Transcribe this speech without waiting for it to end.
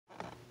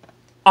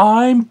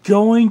I'm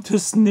going to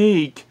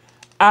sneak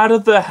out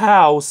of the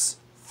house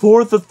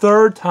for the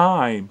third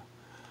time.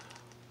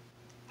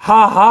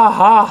 Ha ha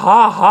ha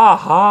ha ha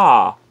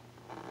ha.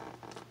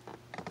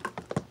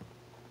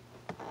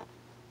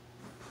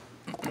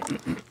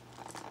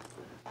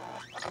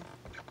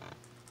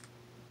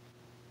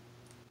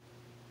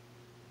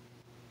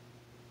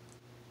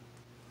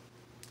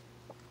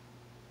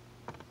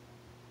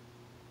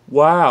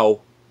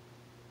 Wow.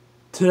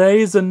 Today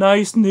is a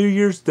nice New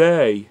Year's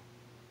Day.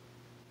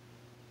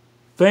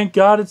 Thank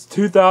God it's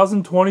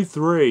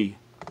 2023.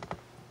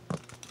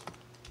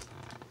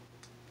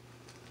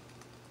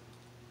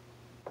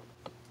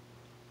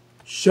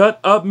 Shut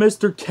up,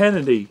 Mr.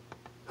 Kennedy.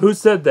 Who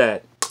said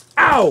that?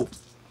 Ow!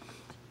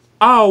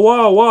 Ow,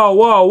 wow, wow,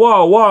 wow,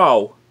 wow,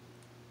 wow.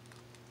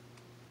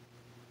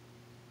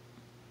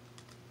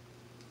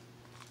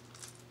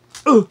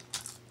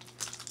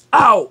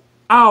 Ow!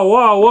 Ow,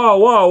 wow, wow,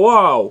 wow,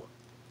 wow.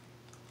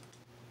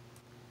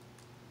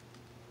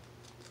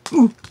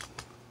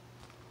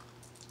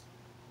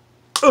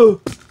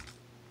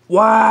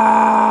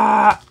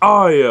 Why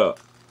are ya?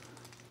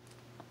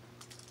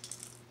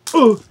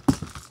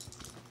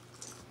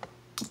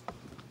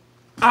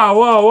 Ow,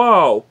 wow,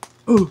 wow.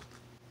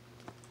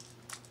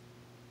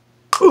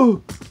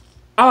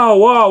 Ow,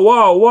 wow,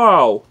 wow,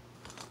 wow.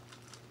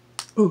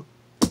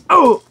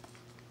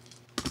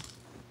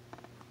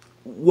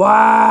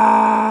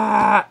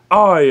 Why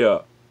are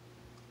ya?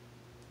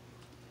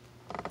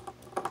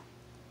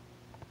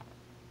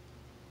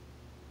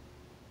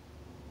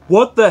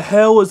 What the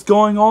hell is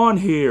going on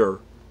here?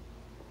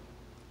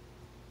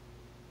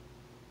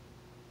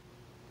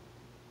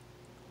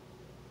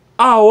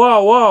 Ow,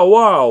 wow, wow,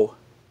 wow.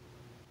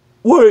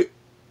 Wait.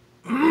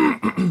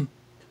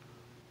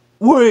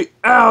 Wait.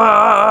 Ow,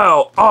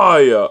 ow, ow, ow.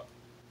 Ya?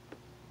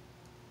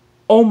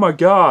 Oh my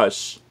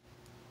gosh.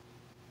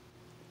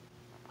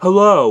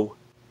 Hello.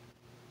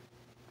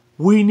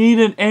 We need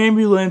an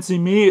ambulance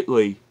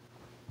immediately.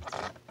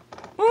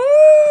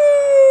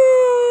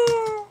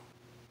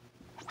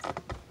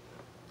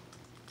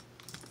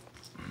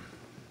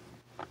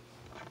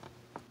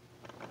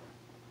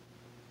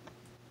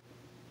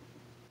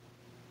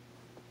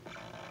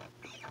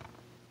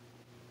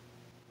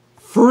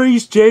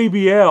 Freeze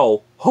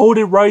JBL. Hold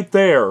it right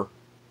there.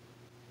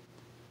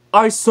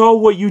 I saw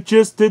what you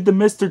just did to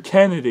Mr.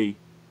 Kennedy.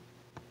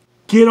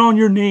 Get on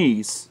your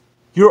knees.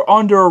 You're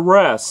under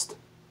arrest.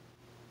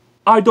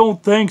 I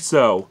don't think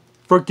so.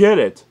 Forget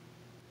it.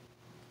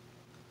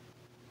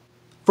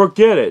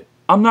 Forget it.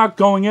 I'm not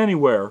going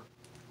anywhere.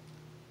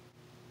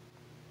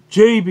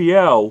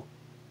 JBL,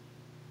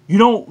 you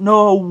don't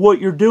know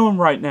what you're doing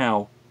right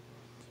now.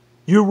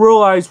 You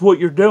realize what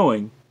you're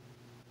doing.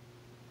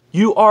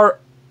 You are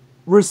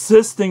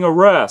resisting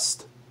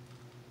arrest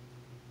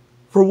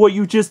for what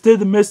you just did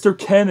to Mr.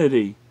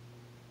 Kennedy.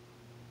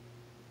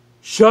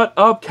 Shut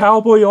up,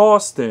 Cowboy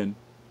Austin.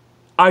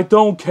 I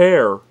don't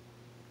care.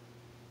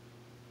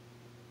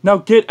 Now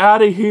get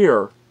out of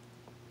here.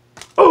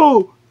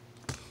 Oh!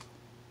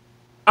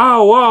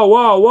 Ow, wow,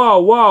 wow, wow,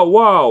 wow,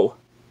 wow.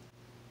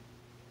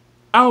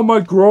 Ow,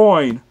 my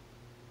groin.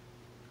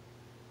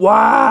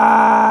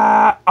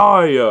 Why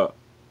are ya?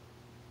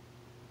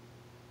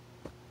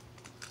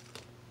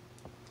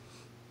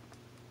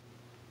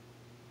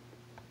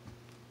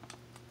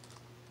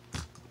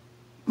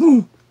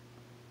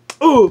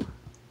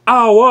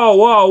 Ow, wow,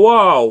 wow,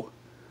 wow.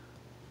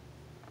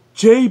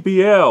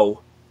 JBL.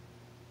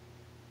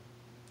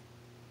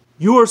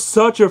 You are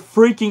such a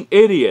freaking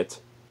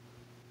idiot.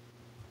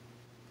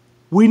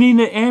 We need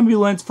an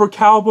ambulance for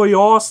Cowboy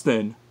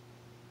Austin.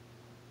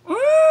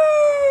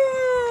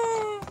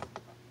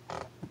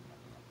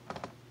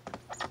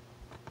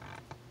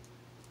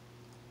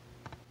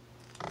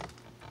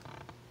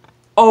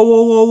 Oh,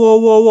 whoa, whoa, whoa,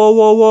 whoa,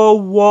 whoa,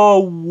 whoa,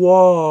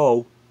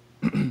 whoa, whoa.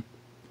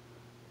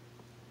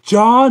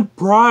 John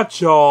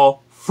Bradshaw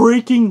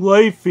freaking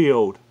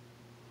Layfield.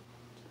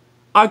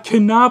 I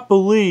cannot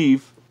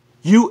believe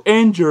you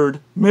injured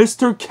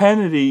Mr.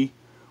 Kennedy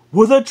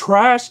with a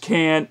trash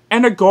can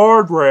and a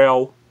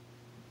guardrail.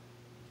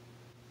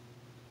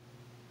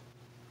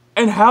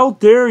 And how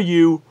dare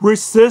you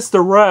resist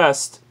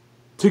arrest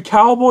to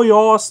Cowboy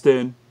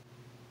Austin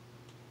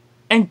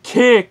and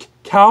kick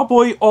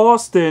Cowboy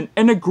Austin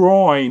in the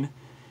groin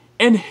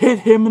and hit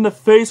him in the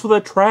face with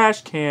a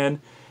trash can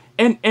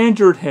and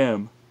injured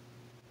him.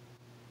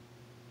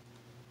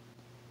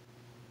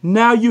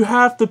 Now you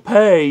have to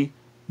pay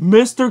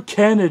Mr.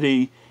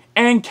 Kennedy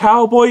and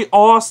Cowboy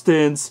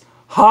Austin's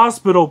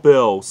hospital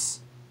bills.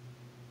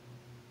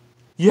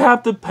 You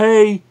have to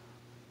pay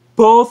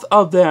both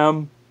of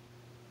them.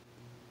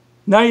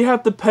 Now you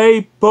have to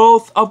pay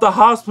both of the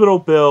hospital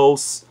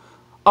bills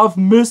of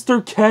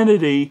Mr.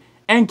 Kennedy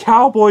and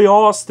Cowboy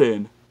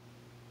Austin.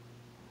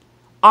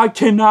 I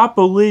cannot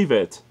believe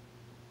it.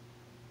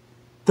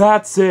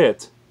 That's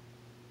it.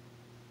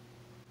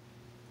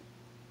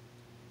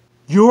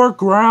 You're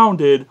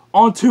grounded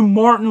onto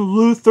Martin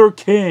Luther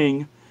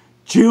King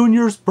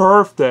Jr.'s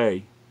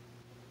birthday.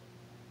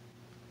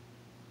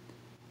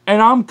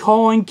 and I'm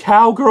calling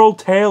Cowgirl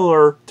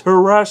Taylor to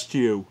arrest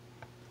you.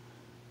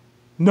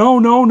 No,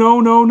 no, no,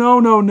 no, no,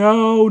 no,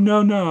 no,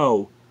 no,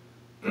 no.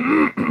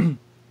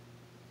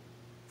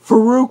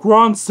 Farouk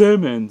Ron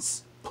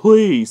Simmons,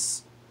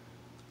 please.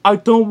 I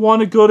don't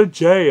want to go to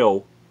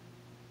jail.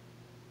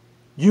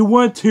 You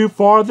went too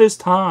far this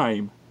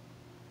time.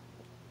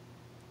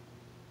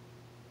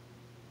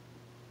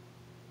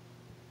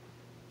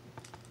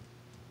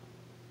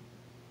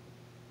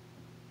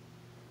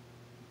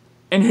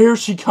 And here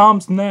she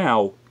comes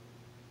now.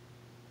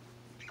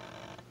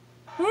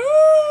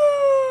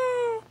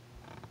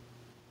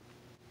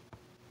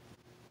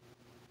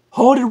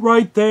 Hold it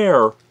right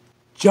there.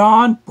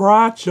 John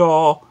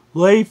Bradshaw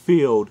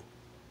Layfield.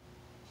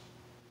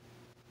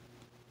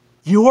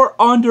 You are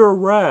under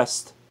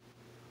arrest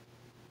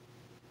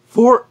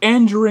for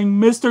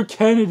injuring Mr.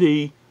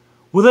 Kennedy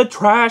with a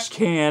trash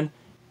can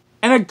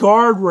and a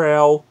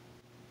guardrail,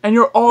 and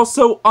you're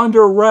also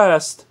under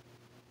arrest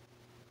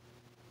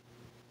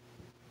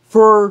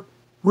for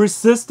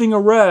resisting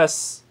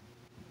arrest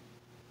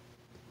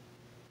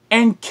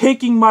and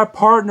kicking my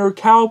partner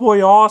Cowboy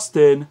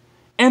Austin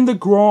in the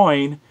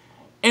groin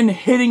and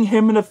hitting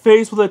him in the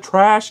face with a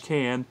trash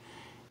can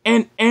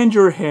and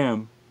injure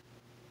him.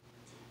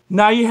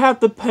 Now you have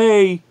to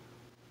pay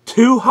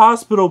 2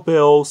 hospital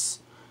bills,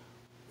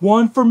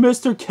 one for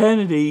Mr.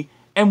 Kennedy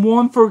and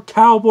one for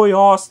Cowboy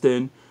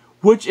Austin,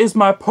 which is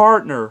my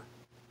partner.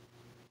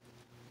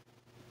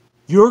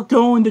 You're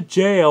going to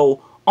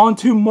jail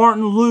onto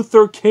Martin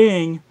Luther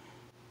King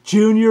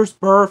Jr.'s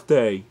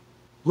birthday.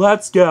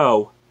 Let's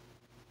go.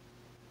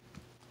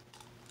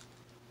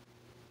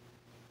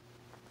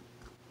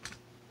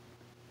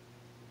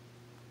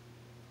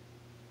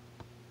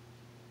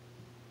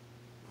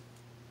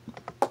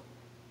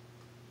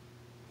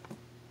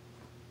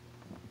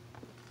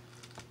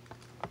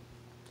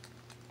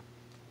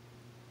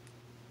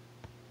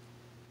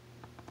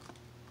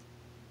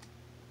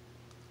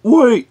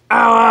 Wait,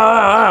 ow,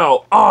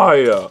 ow, ow,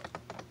 ow,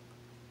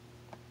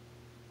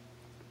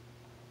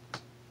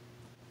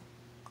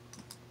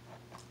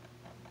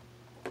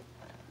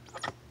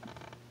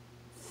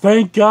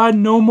 Thank God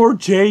no more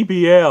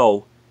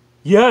JBL.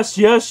 Yes,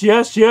 yes,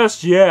 yes,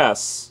 yes,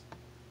 yes.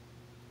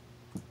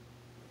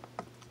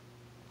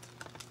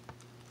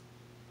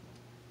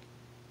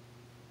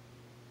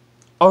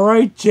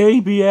 Alright,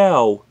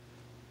 JBL.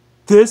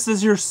 This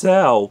is your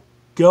cell.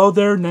 Go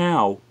there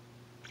now.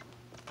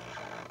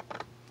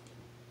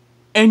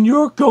 And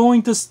you're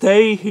going to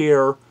stay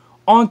here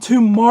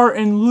onto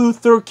Martin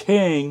Luther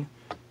King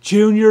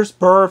Jr.'s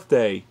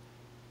birthday.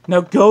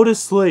 Now go to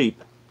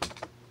sleep.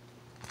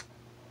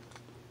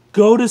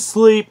 Go to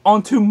sleep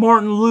onto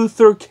Martin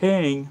Luther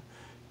King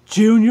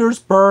Jr.'s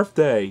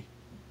birthday.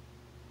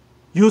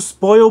 You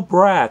spoiled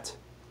brat.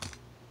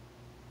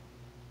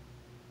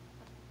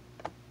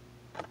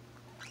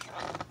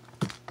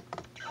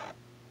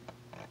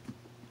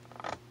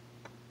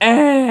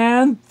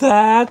 And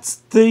that's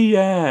the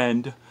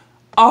end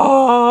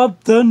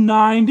of the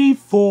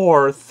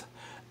 94th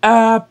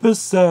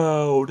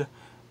episode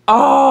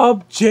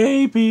of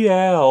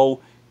JBL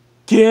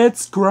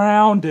Gets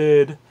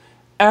Grounded,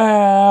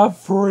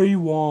 everyone.